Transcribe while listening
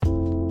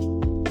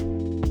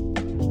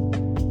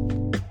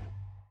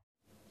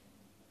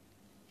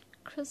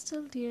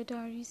Crystal Dear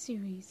Diary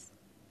series.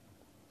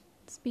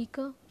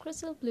 Speaker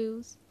Crystal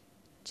Blues,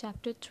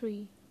 Chapter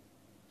 3.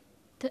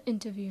 The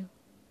Interview.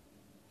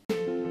 Dear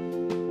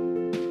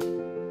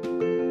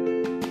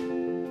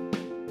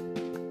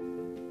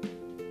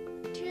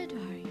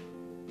Diary,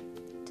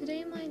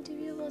 today my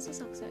interview was a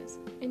success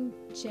in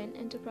Gen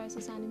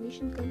Enterprises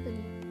Animation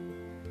Company.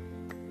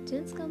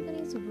 Gen's company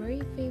is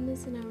very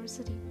famous in our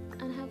city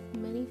and have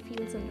many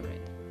fields under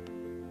it.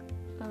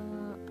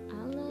 I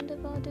learned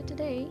about it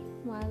today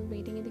while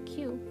waiting in the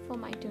queue for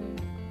my turn.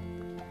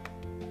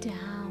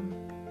 Damn,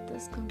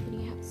 this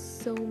company has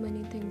so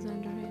many things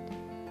under it.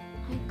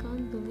 I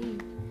can't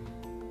believe.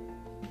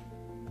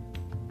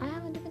 I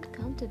haven't even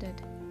counted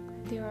it.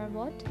 There are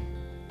what?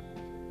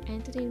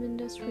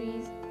 Entertainment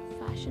industries,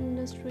 fashion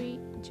industry,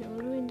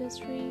 jewelry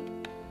industry,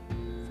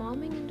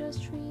 farming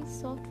industry,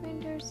 software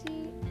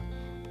industry,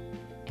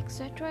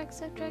 etc,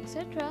 etc,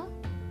 etc.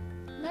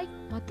 Like,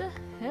 what the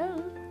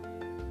hell?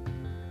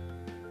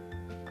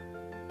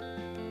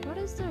 What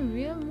is the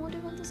real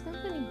motive of this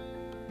company?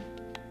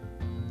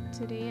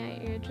 Today I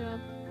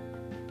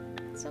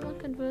airdropped some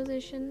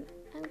conversation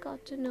and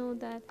got to know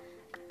that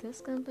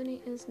this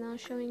company is now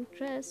showing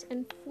interest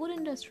in food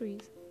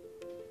industries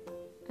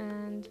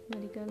and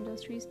medical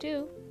industries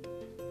too.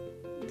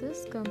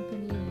 This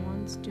company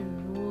wants to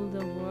rule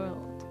the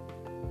world.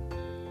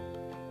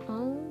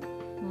 Oh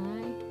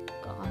my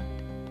god.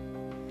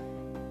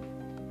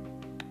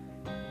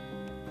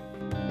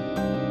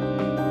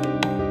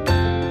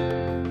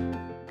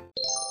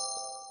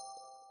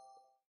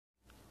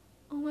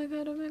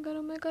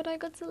 Oh my god, I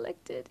got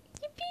selected.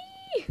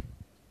 Yippee!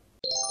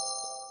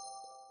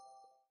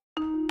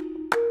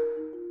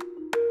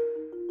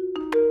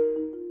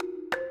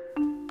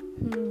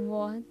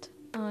 What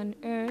on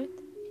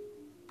earth?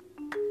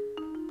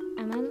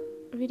 Am I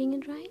reading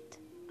it right?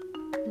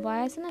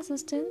 Why, as an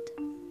assistant,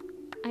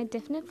 I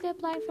definitely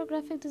applied for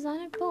graphic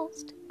designer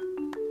post.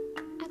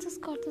 I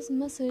just got this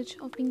message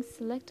of being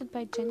selected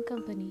by Gen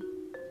Company.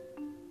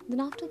 Then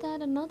after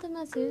that, another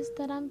message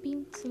that I'm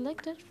being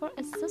selected for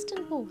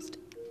assistant post.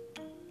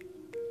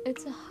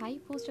 It's a high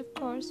post, of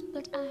course,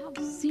 but I have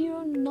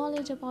zero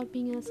knowledge about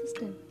being an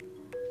assistant.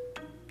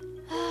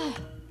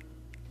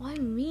 Why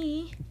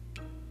me?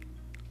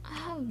 I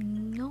have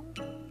no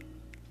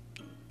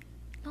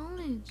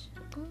knowledge.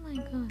 Oh my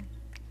god.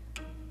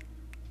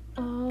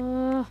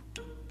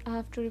 I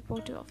have to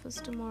report to office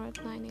tomorrow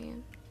at 9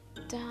 a.m.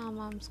 Damn,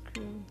 I'm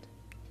screwed.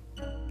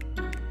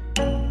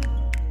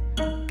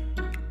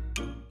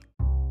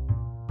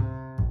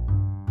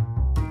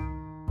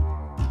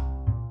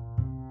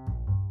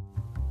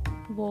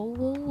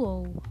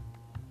 Whoa.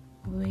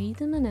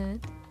 Wait a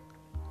minute.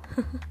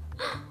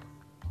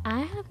 I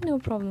have no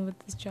problem with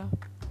this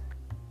job.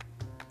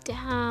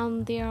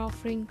 Damn, they are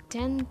offering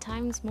 10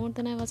 times more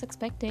than I was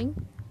expecting.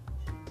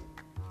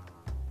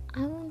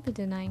 I won't be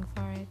denying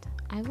for it.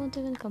 I won't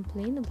even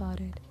complain about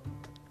it.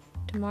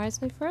 Tomorrow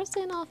is my first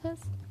day in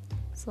office,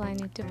 so I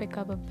need to pick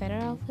up a better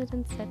outfit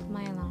and set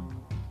my alarm.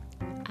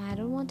 I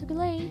don't want to be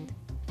late,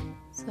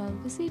 so I'll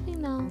be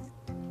sleeping now.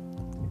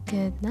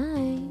 Good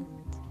night.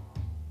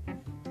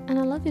 And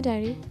I love you,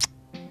 Diary.